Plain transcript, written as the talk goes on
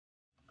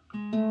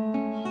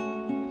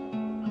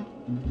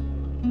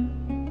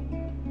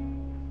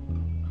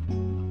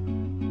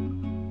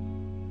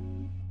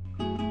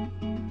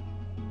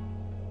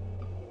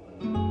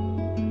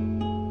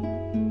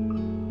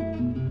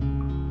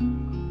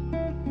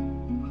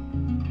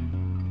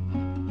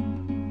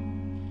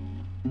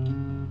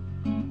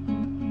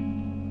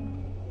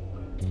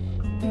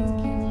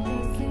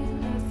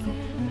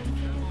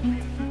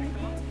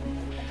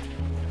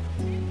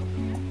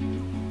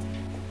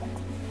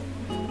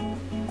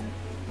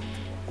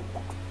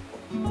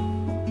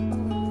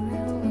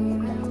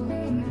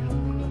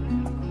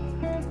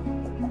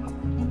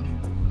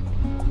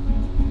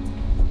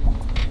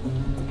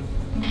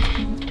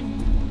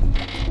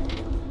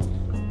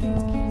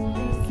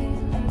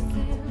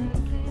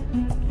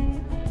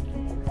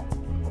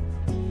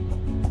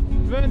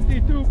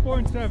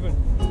22.7.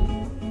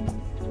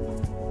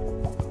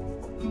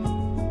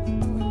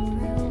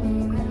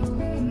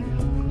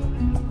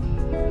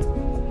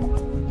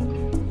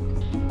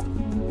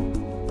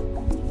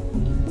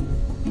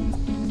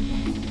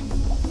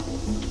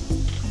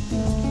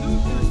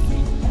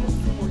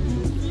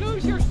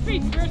 Lose your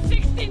speed, we're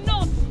 16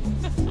 knots!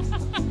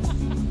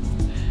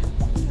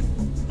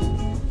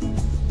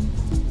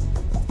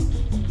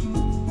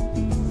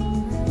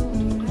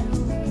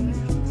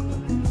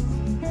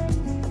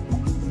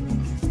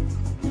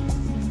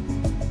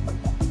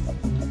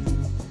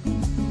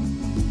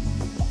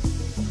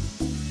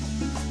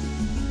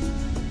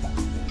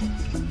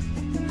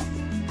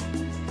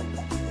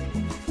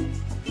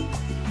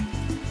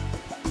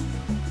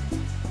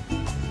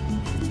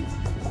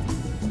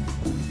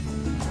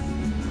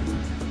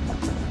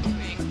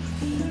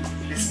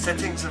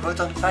 Setting the boat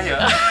on fire.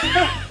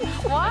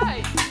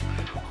 Why?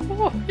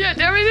 Oh, yeah,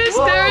 there it is,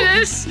 there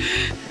it is.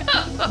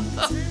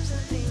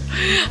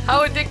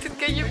 How addicted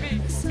can you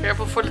be?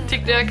 Careful for the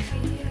tick deck.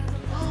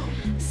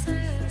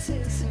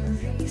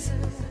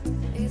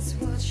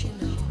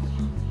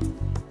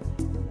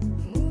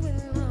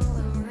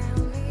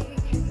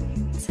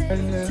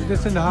 En dit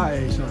zijn de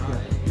HE's nog, ja.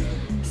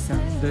 Ja,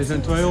 deze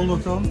zijn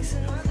 200 dan.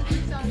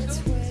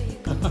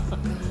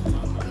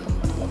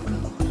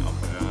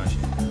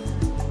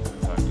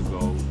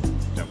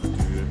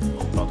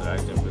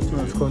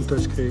 Dat is gewoon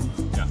touchscreen.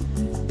 Ja.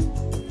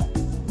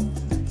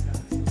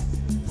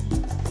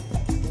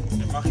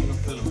 Dat mag je nog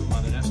filmen,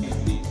 maar de rest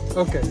niet.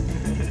 Oké.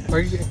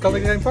 Maar kan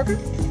ik er een pakken?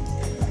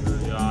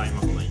 Ja, je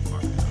mag wel eentje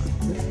pakken.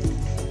 Ja.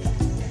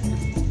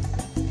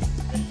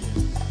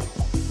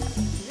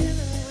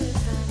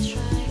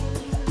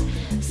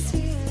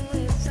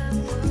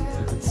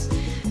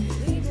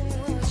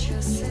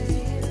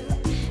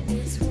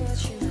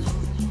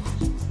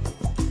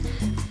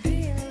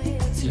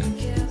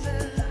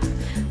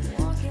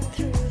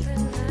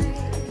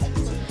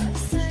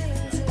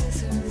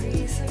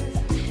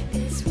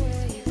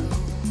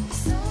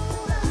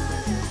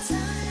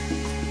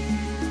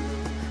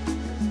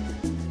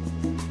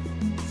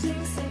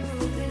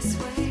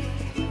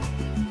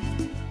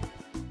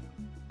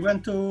 We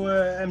went to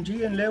MG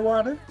in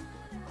Leeuwarden,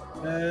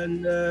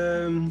 and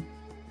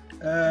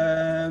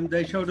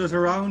they showed us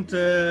around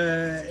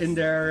in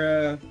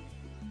their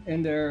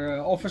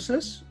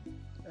offices.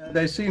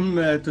 They seem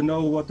to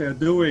know what they're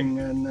doing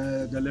and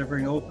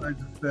delivering all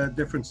kinds of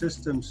different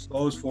systems,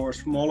 both for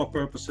smaller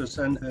purposes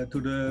and to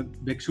the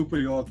big super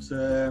yacht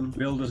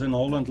builders in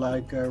Holland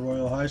like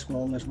Royal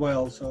Huisman as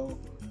well. So.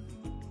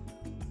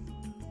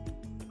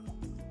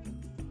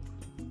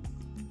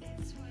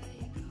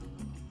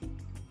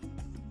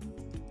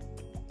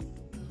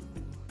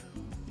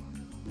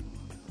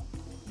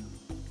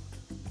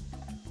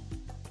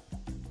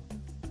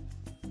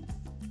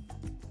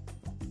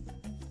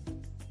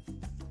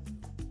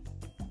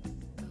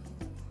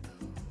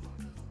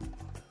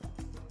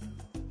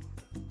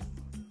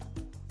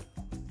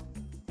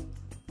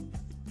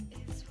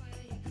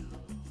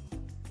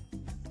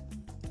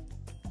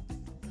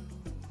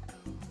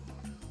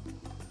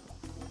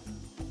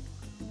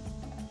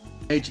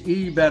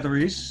 HE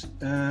batteries,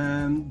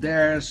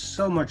 there's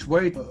so much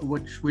weight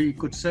which we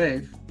could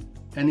save,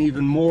 and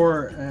even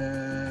more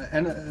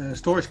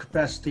storage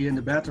capacity in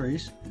the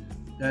batteries,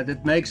 that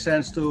it makes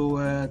sense to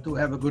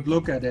have a good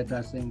look at it.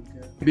 I think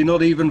maybe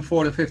not even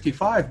for the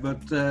 55,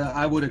 but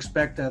I would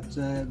expect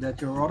that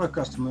your other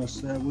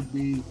customers would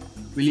be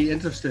really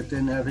interested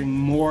in having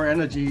more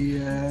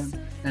energy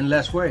and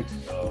less weight.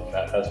 So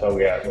that's why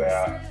we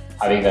are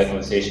having that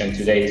conversation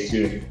today, is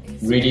to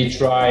really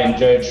try and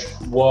judge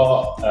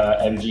what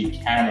MG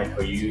can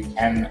offer you,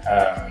 can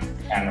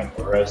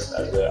offer us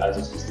as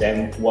a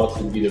system, what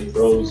could be the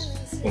pros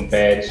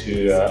compared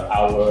to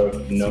our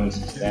known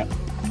system.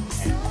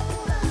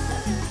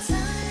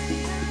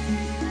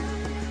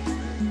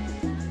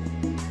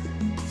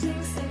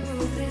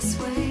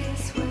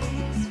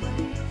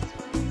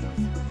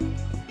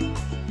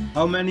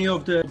 How many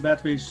of the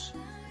batteries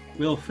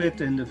will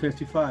fit in the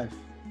 55?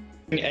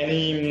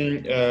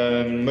 Any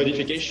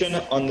modification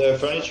on the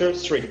furniture?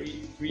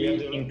 Three,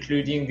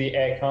 including the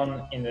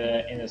aircon in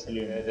the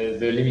saloon.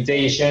 The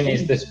limitation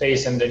is the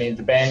space underneath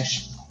the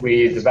bench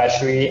with the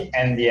battery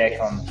and the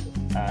aircon.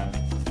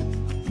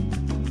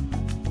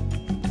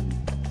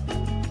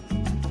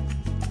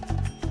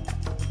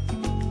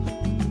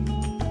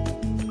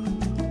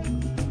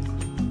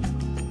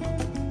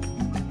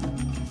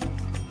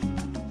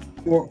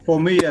 For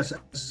me, as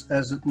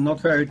a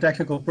not very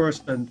technical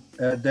person,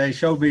 they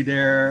showed me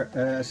their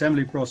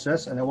assembly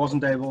process, and I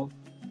wasn't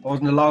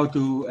allowed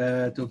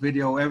to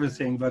video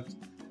everything. But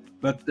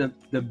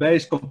the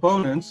base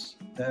components,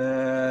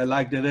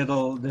 like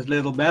these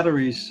little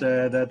batteries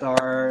that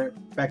are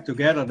packed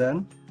together,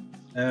 then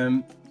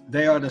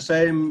they are the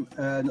same,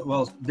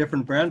 well,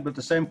 different brand, but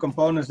the same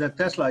components that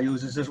Tesla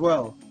uses as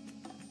well.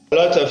 A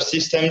lot of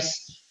systems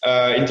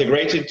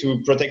integrated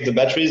to protect the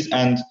batteries,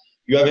 and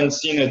you haven't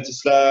seen a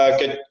Tesla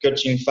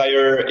catching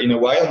fire in a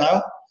while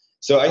now.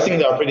 So I think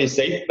they are pretty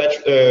safe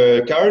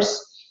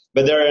cars.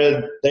 but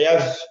they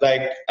have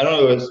like, I don't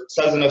know,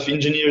 thousands of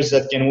engineers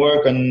that can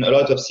work on a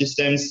lot of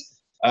systems.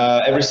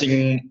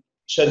 Everything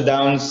shut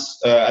down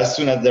as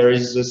soon as there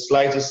is the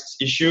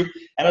slightest issue.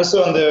 And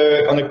also on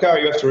the car,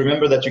 you have to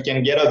remember that you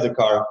can get out the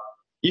car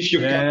if you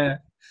can.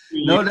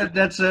 No,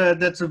 that's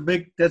a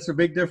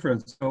big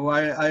difference. So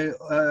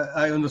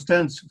I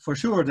understand for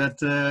sure that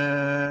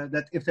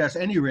that if there's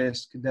any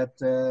risk that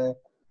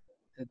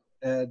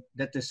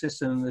that the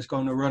system is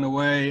going to run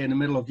away in the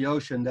middle of the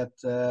ocean, that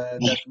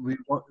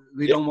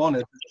we don't want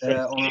it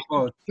on our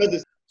boat.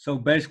 So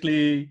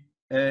basically,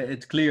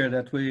 it's clear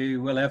that we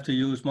will have to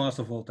use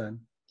Mastervolt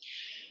then.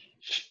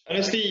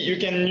 Honestly, you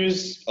can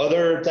use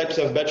other types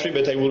of battery,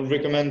 but I would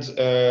recommend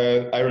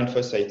iron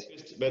phosphate.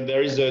 But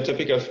there is a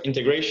topic of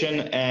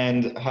integration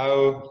and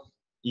how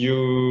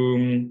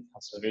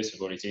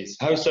serviceable it is.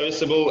 How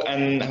serviceable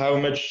and how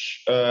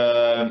much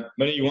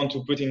money you want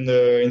to put in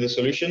the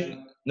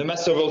solution. The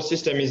Mastervolt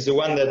system is the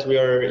one that we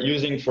are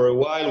using for a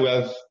while. We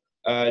have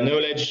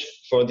knowledge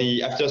for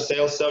the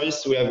after-sales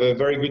service. We have a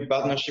very good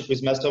partnership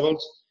with Mastervolt.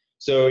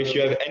 So if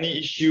you have any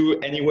issue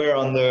anywhere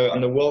on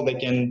the world, they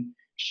can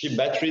ship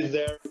batteries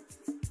there.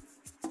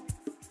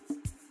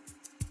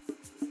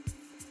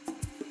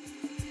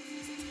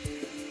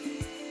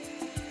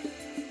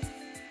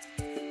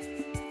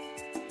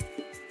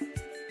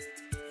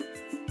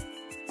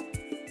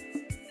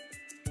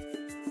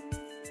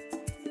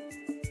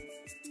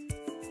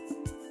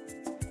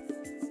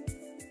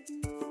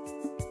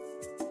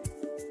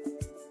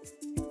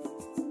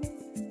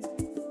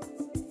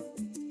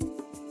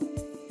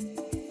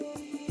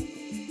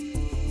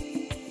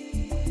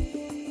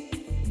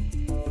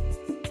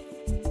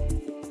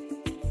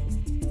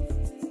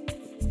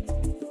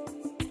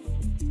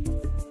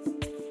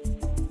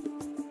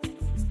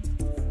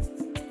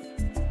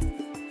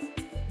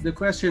 The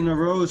question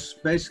arose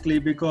basically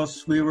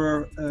because we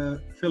were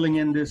filling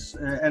in this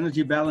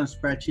energy balance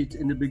spreadsheet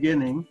in the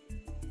beginning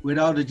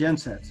without a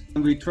genset.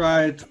 And we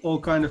tried all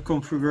kind of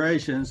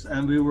configurations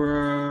and we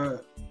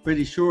were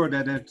pretty sure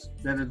that it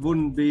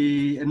wouldn't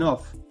be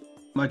enough.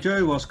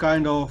 Mathieu was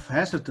kind of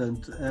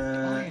hesitant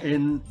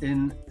in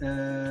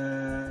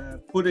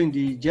putting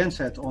the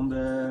genset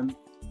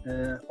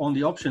on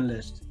the option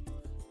list.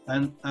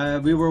 And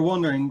we were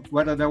wondering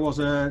whether there was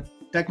a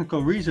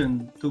technical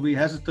reason to be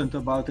hesitant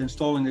about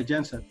installing a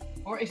genset.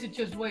 Or is it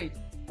just weight?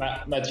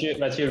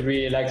 Mathieu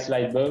really likes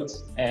light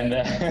boats, and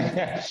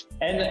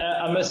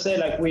I must say,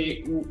 like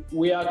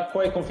we are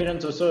quite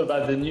confident also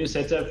about the new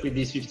setup with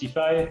this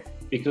 55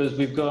 because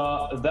we've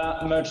got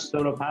that much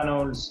solar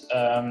panels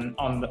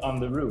on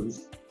the roof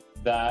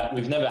that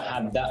we've never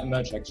had that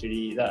much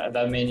actually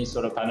that many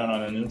solar panels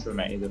on an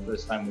Outremer. The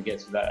first time we get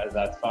to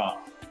that far.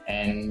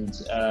 And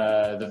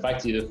the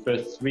fact is the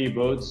first 3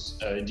 boats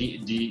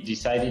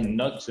decided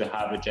not to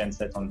have a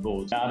genset on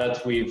board. Now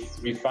that we've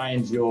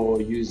refined your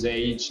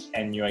usage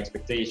and your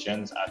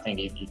expectations, I think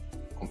it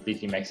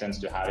completely makes sense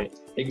to have it.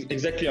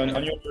 Exactly.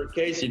 On your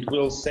case, it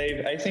will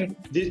save, I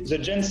think the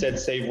genset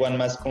save 1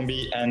 mass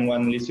combi and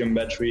 1 lithium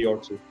battery or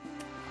 2.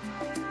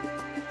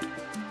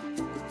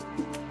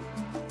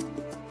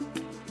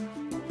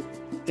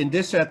 In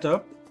this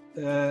setup,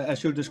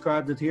 as you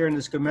described it here in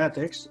the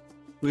schematics,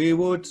 we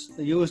would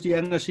use the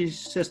energy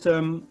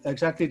system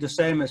exactly the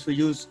same as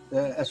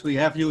we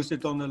have used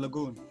it on the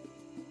lagoon.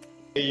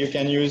 You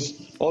can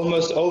use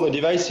almost all the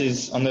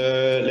devices on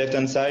the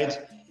left-hand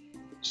side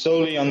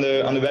solely on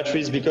the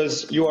batteries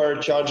because you are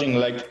charging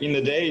like in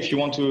the day if you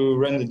want to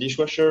run the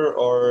dishwasher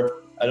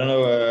or I don't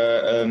know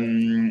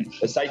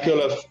a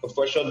cycle of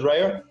washer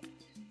dryer.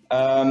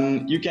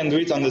 You can do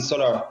it on the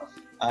solar.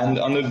 And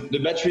on the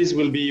batteries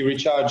will be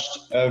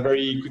recharged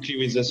very quickly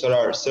with the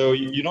solar. So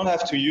you don't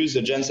have to use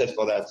a genset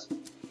for that.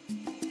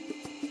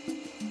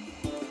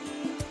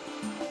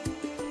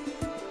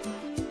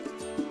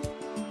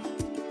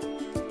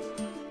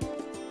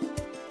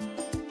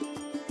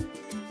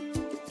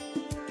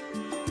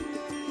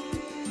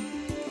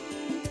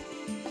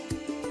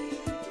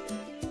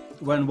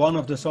 When one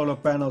of the solar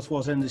panels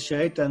was in the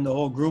shade, then the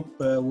whole group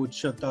would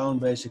shut down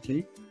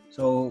basically.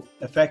 So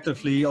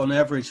effectively, on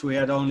average, we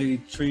had only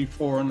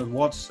 300-400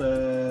 watts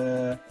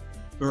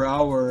per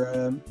hour,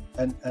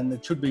 and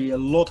it should be a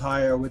lot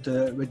higher with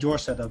your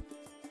setup.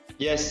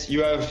 Yes,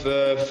 you have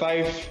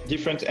 5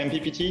 different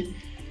MPPT.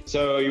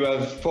 So you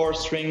have 4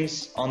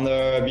 strings on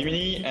the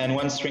Bimini and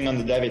 1 string on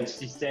the David. The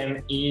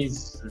system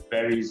is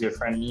very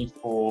user-friendly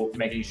for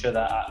making sure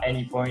that at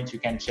any point you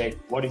can check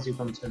what is your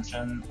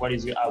consumption, what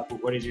is your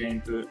output, what is your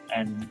input,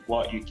 and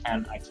what you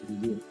can actually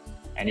do.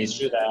 And it's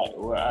true that,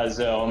 as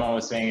Romain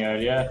was saying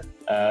earlier,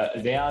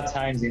 there are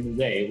times in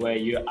the day where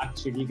you're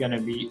actually going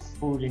to be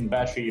full in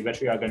battery, your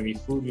battery are going to be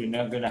full, you're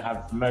not going to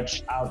have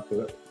much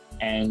output,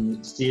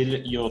 and still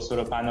your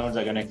solar panels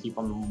are going to keep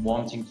on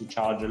wanting to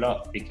charge a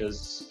lot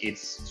because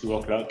it's 2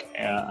 o'clock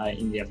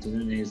in the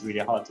afternoon and it's really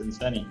hot and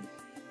sunny.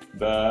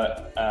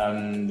 But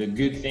the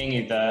good thing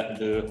is that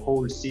the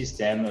whole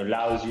system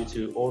allows you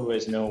to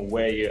always know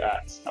where you're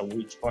at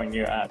which point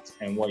you're at,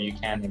 and what you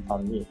can and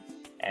can't do.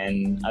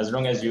 And as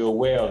long as you're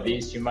aware of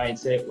this, you might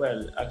say,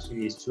 well,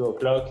 actually it's 2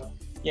 o'clock.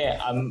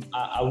 Yeah,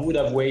 I would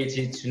have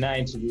waited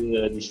tonight to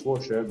do the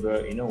dishwasher,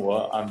 but you know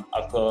what?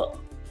 I've got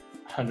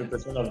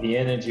 100% of the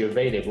energy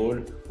available.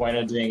 Why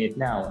not doing it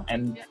now?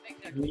 And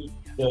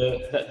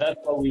that's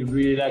what we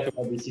really like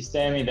about the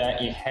system, is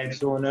that it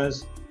helps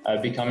owners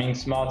becoming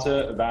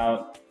smarter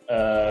about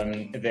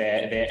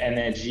their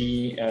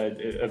energy,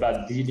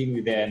 about dealing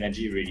with their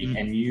energy really,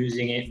 and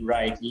using it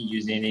rightly,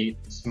 using it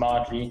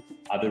smartly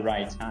at the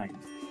right time.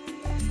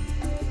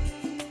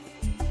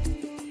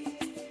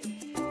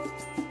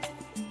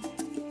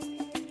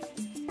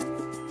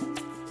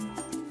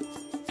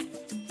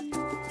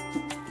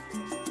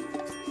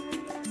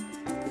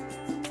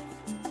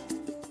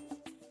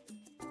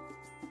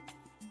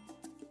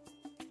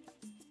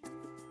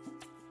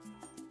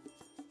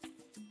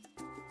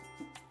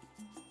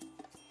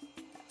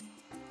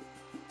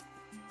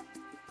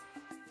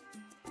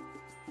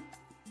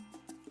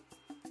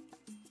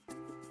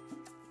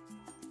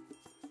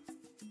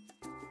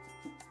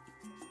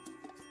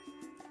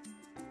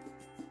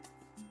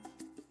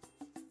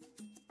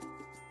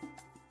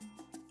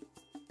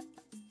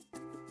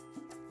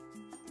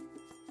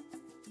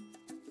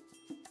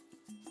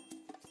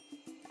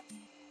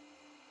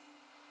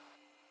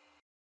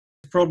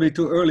 Probably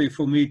too early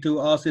for me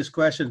to ask this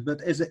question,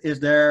 but is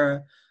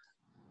there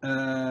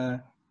a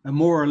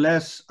more or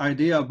less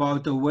idea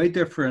about the weight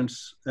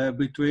difference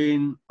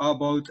between our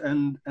boat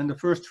and the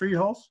first 3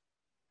 hulls?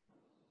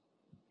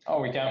 Oh,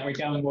 we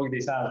can work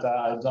this out.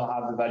 I don't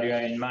have the value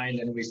in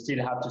mind, and we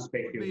still have to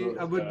spec your boat.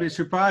 I would be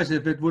surprised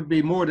if it would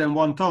be more than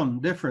 1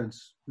 ton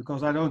difference,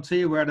 because I don't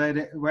see where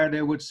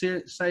they would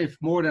save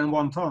more than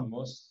 1 ton.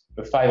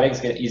 The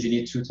 5X get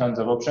easily 2 tons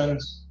of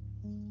options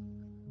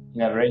in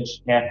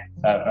average. Yeah,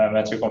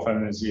 Mathieu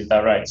confirms, is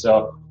that right?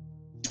 So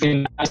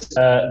in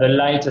the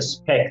lightest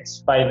spec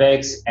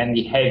 5X and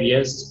the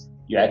heaviest,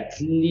 you at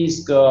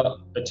least got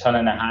 1.5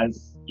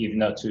 tons, if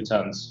not 2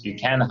 tons. You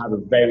can have a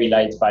very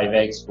light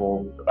 5X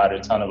for about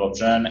 1 ton of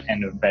option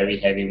and a very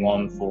heavy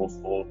one for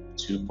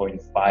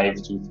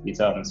 2.5 to 3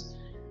 tons.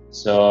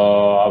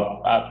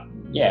 So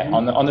yeah,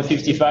 on the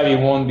 55, it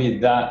won't be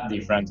that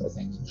different, I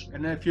think.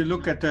 And if you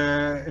look at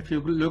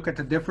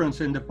the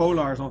difference in the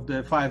polars of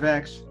the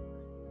 5X,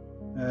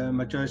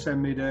 Mathieu sent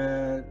me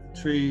the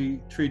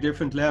three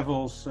different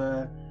levels,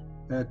 2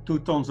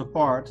 tons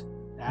apart.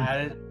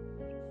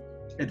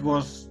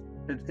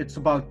 It's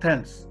about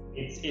tenths.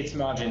 It's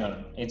marginal.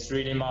 It's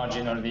really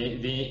marginal.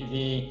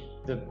 The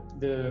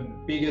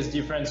biggest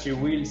difference you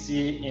will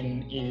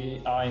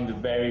see are in the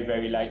very,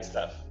 very light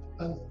stuff.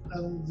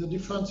 And the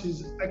difference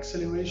is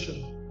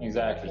acceleration.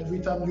 Exactly. Every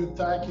time you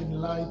tack in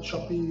light,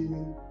 choppy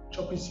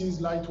seas,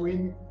 light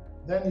wind,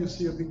 then you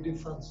see a big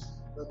difference.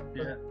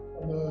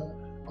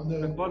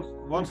 But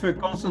once we're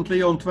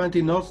constantly on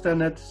 20 knots,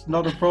 then it's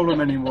not a problem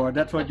anymore.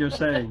 That's what you're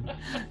saying.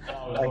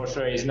 No, for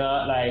sure. It's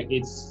not like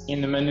it's in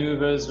the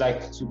maneuvers,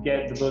 like to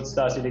get the boat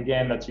started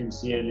again, that you'll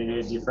see a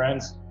little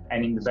difference.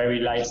 And in the very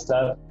light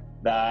stuff,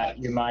 that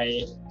you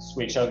might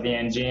switch off the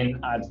engine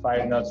at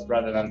 5 knots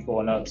rather than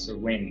 4 knots of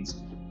wind.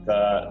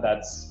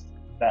 That's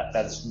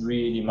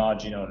really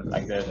marginal.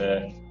 Like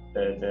the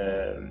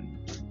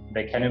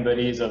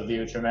cannibalies of the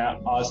Outremer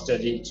are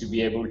studied to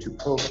be able to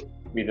cope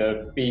with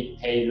a big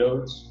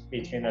payload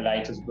between the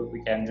lightest boat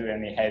we can do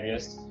and the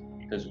heaviest,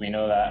 because we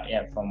know that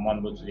from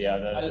one boat to the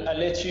other.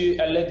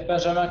 I'll let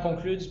Benjamin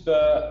conclude,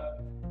 but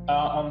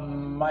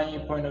on my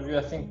point of view,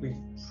 I think we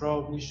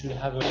probably should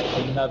have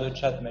another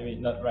chat, maybe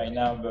not right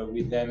now, but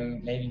with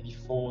them maybe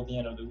before the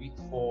end of the week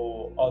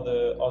for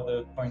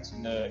other points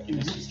in the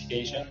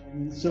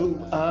specification. So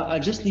I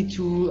just need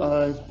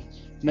to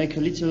make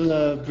a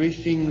little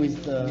briefing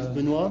with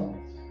Benoit,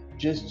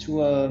 just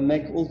to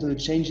make all the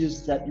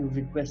changes that you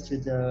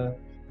requested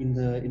in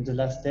the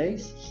last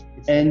days.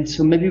 And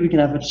so maybe we can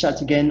have a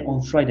chat again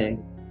on Friday.